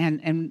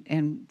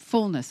and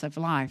fullness of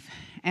life.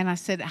 And I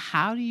said,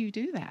 how do you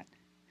do that?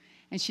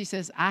 And she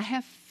says, I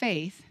have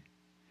faith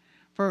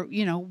for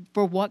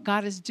what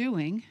God is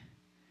doing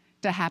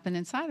to happen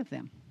inside of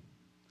them.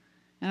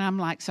 And I'm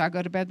like, so I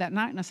go to bed that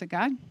night and I said,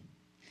 God,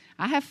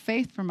 I have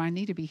faith for my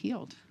knee to be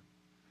healed.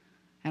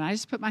 And I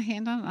just put my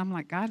hand on it and I'm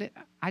like, God,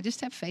 I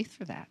just have faith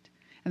for that.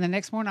 And the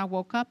next morning I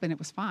woke up and it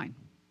was fine.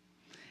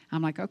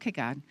 I'm like, okay,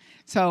 God.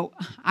 So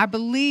I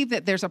believe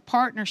that there's a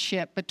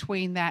partnership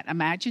between that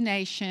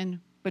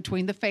imagination,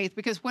 between the faith,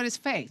 because what is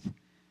faith?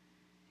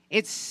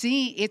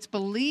 It's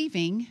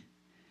believing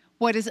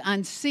what is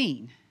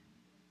unseen.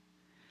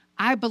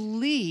 I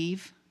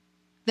believe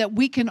that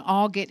we can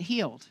all get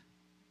healed.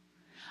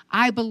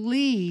 I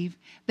believe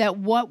that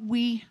what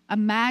we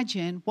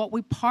imagine, what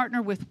we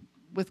partner with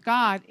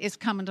God is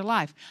coming to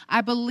life.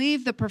 I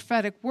believe the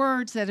prophetic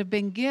words that have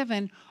been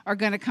given are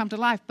going to come to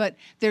life, but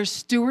there's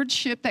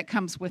stewardship that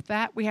comes with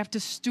that. We have to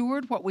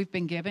steward what we've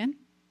been given.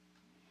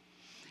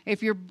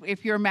 If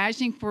you're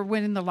imagining for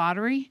winning the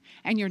lottery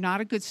and you're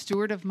not a good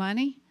steward of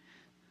money,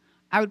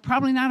 I would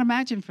probably not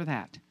imagine for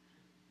that.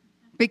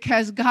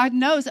 Because God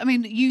knows, I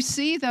mean, you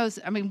see those,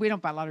 I mean, we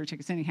don't buy lottery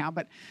tickets anyhow,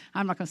 but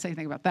I'm not going to say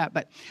anything about that.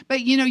 But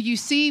you know, you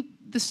see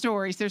the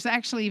stories. There's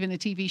actually even a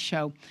TV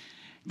show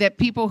that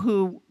people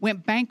who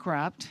went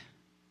bankrupt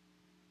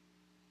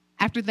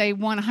after they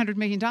won $100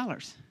 million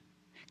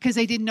because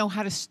they didn't know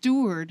how to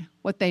steward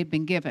what they'd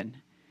been given.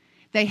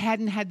 They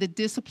hadn't had the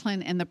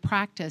discipline and the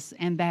practice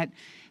and that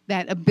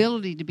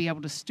ability to be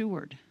able to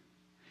steward.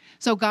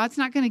 So God's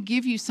not going to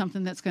give you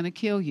something that's going to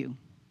kill you.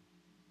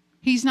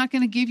 He's not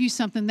going to give you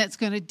something that's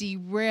going to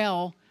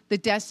derail the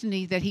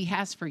destiny that he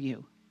has for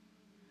you.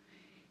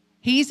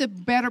 He's a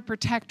better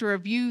protector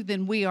of you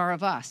than we are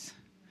of us.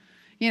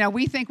 You know,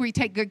 we think we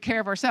take good care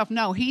of ourselves.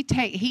 No, he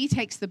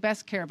takes the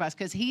best care of us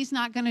because he's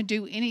not going to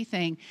do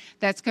anything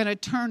that's going to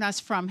turn us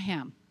from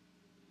him.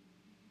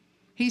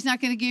 He's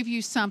not going to give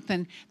you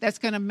something that's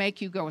going to make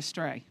you go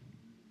astray.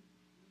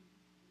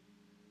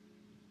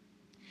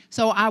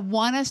 So I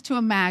want us to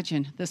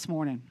imagine this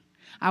morning.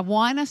 I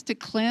want us to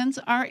cleanse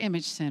our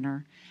image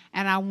center,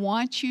 and I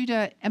want you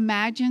to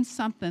imagine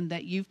something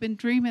that you've been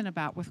dreaming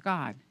about with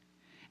God.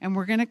 And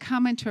we're going to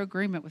come into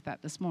agreement with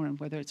that this morning,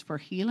 whether it's for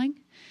healing,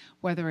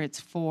 whether it's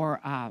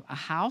for a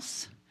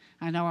house.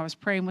 I know I was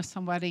praying with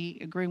somebody,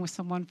 agreeing with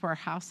someone for a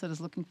house that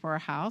is looking for a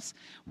house,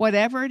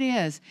 whatever it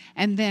is.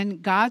 And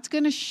then God's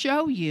going to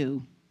show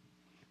you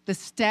the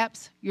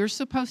steps you're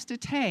supposed to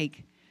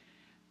take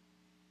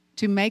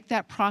to make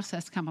that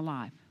process come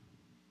alive.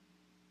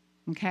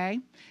 Okay?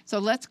 So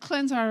let's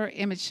cleanse our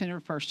image center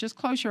first. Just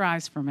close your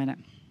eyes for a minute.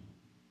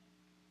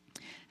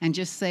 And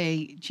just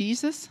say,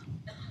 Jesus,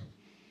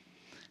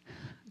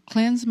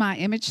 cleanse my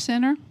image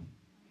center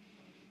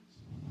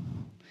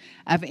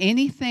of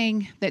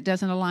anything that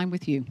doesn't align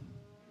with you.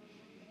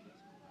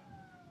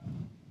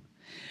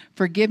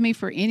 Forgive me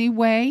for any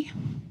way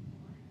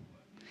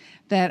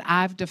that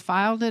I've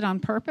defiled it on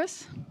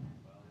purpose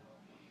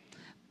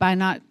by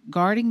not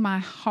guarding my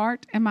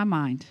heart and my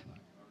mind.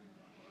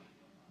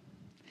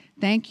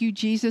 Thank you,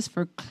 Jesus,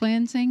 for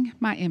cleansing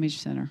my image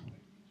center.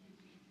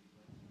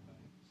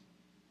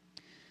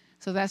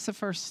 So that's the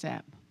first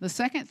step. The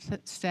second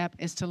step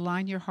is to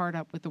line your heart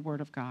up with the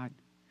Word of God.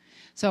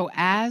 So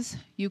as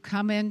you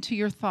come into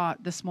your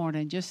thought this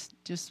morning, just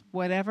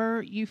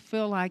whatever you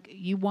feel like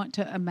you want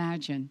to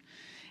imagine,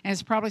 and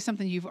it's probably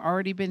something you've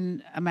already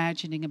been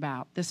imagining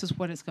about. This is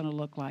what it's going to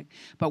look like.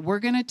 But we're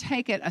going to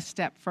take it a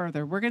step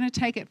further. We're going to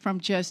take it from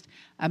just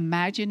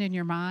imagine in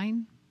your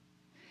mind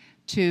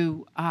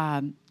to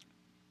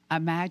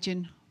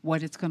imagine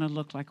what it's going to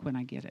look like when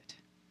I get it.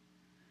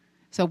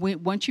 So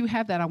once you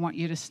have that, I want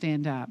you to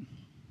stand up.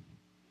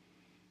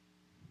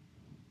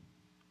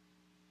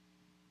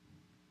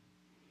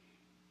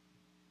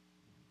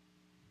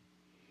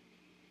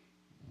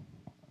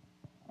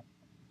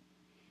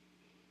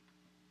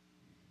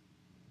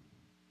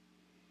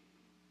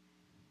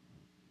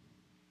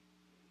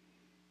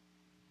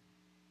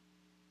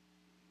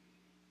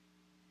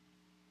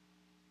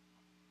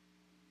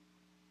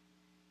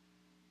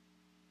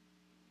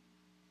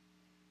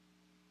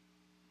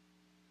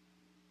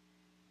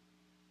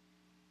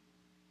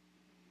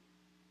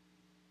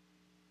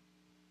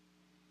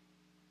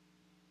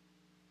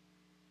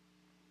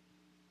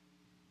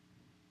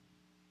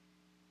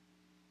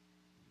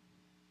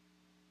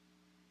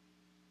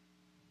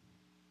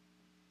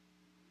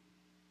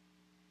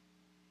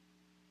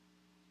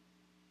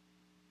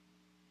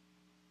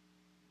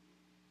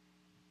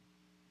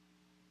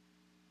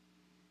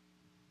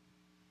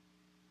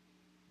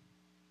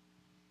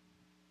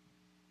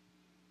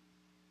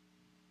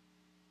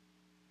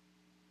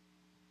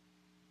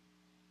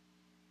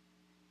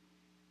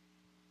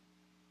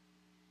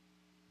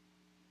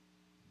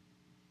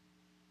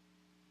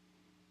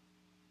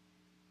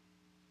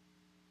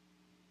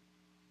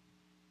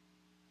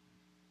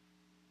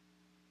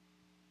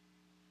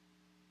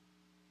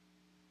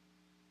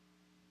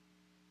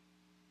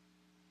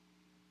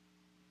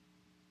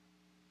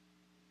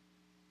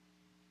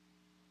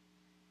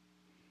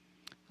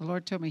 The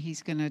Lord told me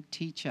he's going to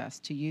teach us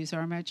to use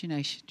our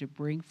imagination to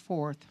bring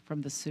forth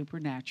from the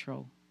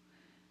supernatural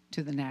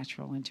to the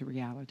natural into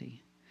reality.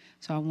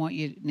 So I want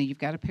you, now you've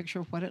got a picture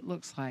of what it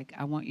looks like.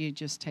 I want you to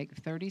just take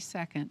 30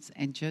 seconds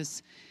and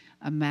just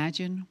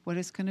imagine what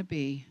it's going to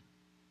be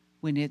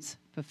when it's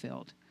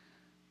fulfilled.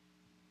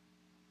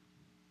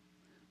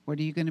 What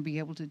are you going to be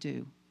able to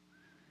do?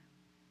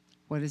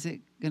 What is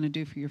it going to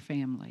do for your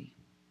family,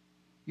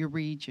 your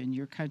region,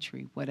 your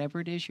country, whatever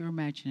it is you're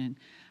imagining?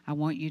 I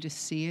want you to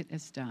see it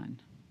as done.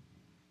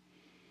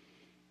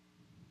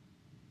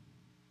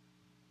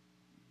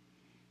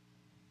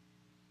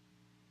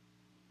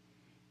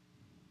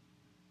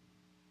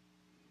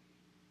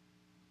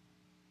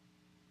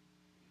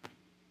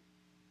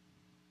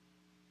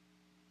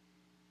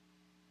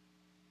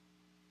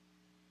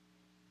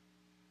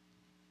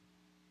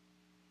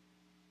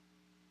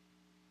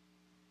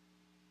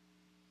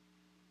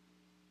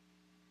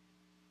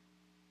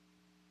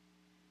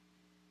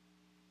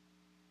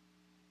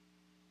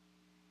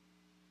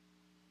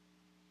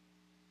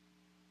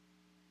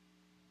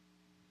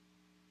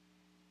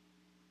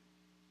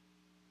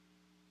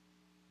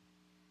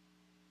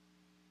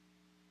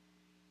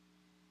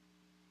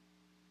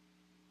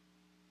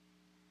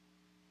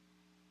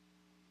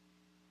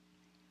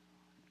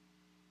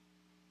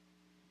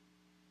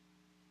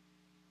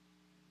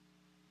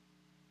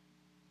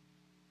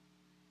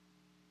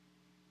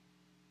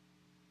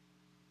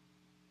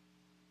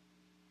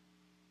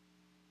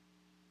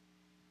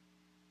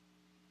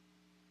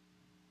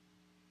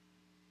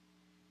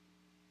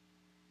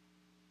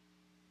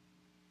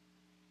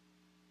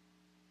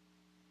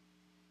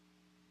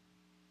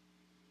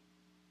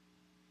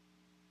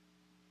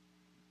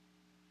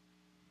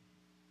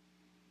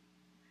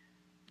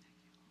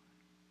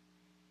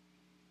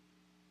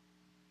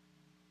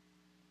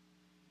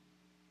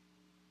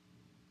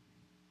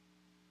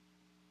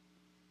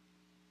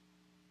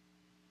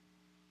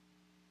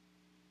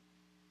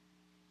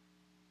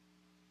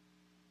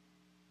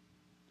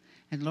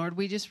 And Lord,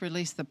 we just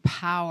release the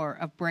power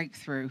of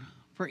breakthrough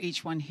for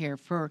each one here,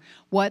 for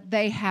what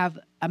they have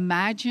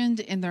imagined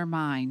in their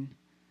mind.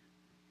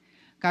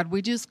 God,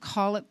 we just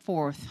call it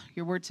forth.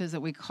 Your word says that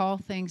we call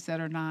things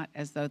that are not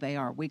as though they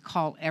are. We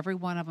call every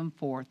one of them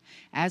forth.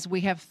 As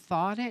we have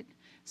thought it,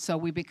 so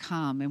we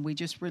become. And we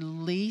just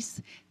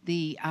release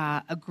the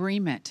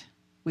agreement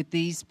with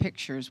these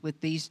pictures,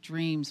 with these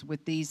dreams,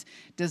 with these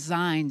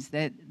designs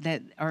that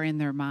are in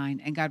their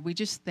mind. And God, we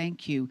just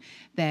thank you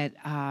that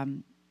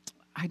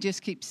I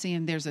just keep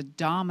seeing there's a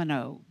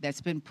domino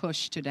that's been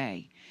pushed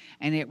today,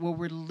 and it will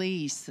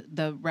release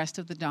the rest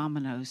of the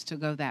dominoes to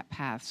go that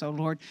path. So,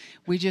 Lord,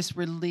 we just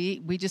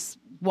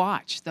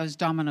watch those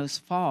dominoes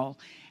fall,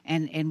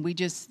 and we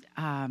just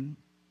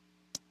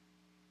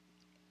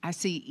I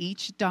see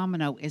each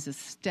domino is a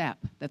step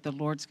that the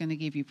Lord's going to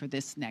give you for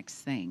this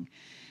next thing.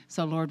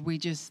 So, Lord, we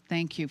just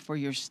thank you for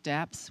your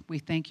steps. We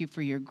thank you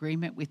for your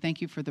agreement. We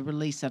thank you for the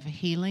release of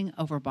healing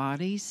over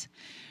bodies.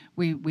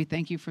 We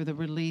thank you for the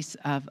release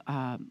of,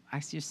 I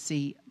just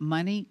see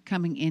money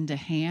coming into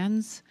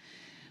hands.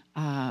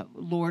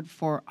 Lord,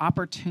 for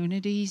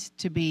opportunities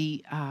to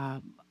be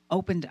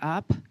opened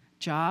up,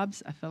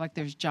 jobs. I feel like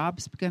there's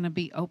jobs going to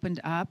be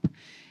opened up,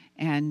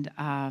 and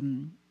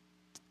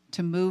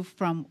to move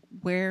from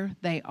where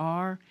they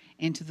are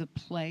into the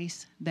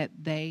place that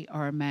they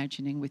are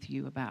imagining with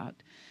you about.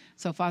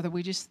 So, Father,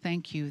 we just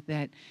thank you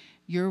that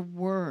your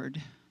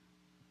word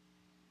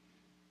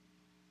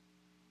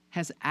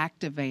has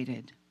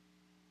activated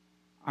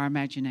our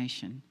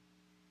imagination.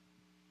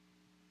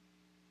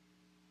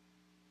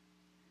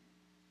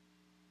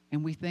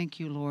 And we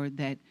thank you, Lord,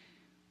 that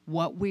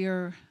what we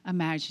are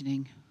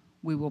imagining,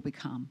 we will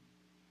become.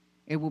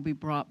 It will be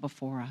brought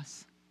before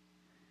us.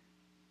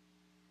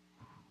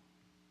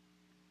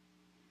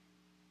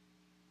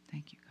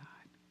 Thank you, God.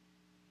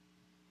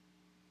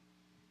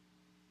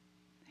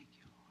 Thank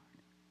you,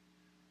 Lord.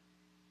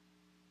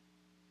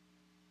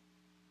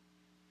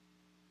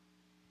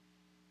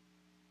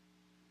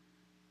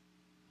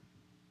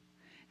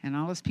 And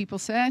all his people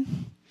said,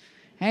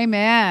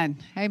 amen.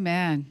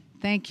 Amen.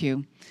 Thank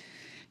you.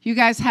 You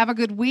guys have a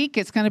good week.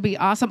 It's going to be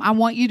awesome. I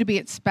want you to be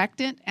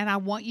expectant, and I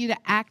want you to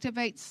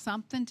activate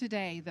something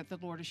today that the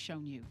Lord has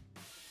shown you.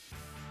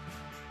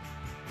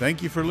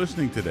 Thank you for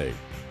listening today.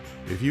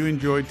 If you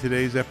enjoyed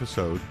today's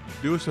episode,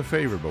 do us a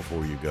favor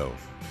before you go.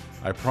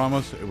 I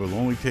promise it will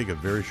only take a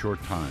very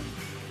short time.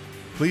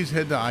 Please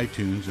head to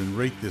iTunes and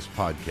rate this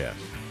podcast.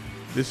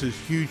 This is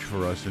huge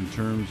for us in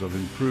terms of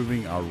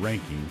improving our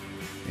ranking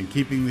and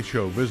keeping the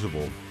show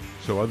visible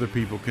so other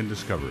people can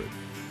discover it.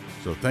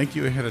 So thank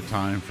you ahead of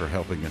time for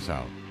helping us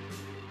out.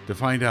 To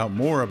find out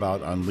more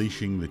about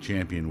Unleashing the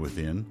Champion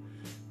Within,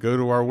 go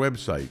to our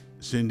website,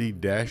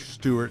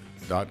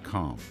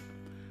 cindy-stewart.com.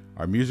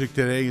 Our music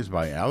today is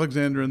by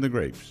Alexander and the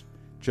Grapes.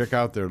 Check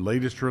out their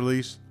latest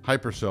release,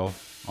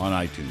 Hyperself, on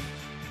iTunes.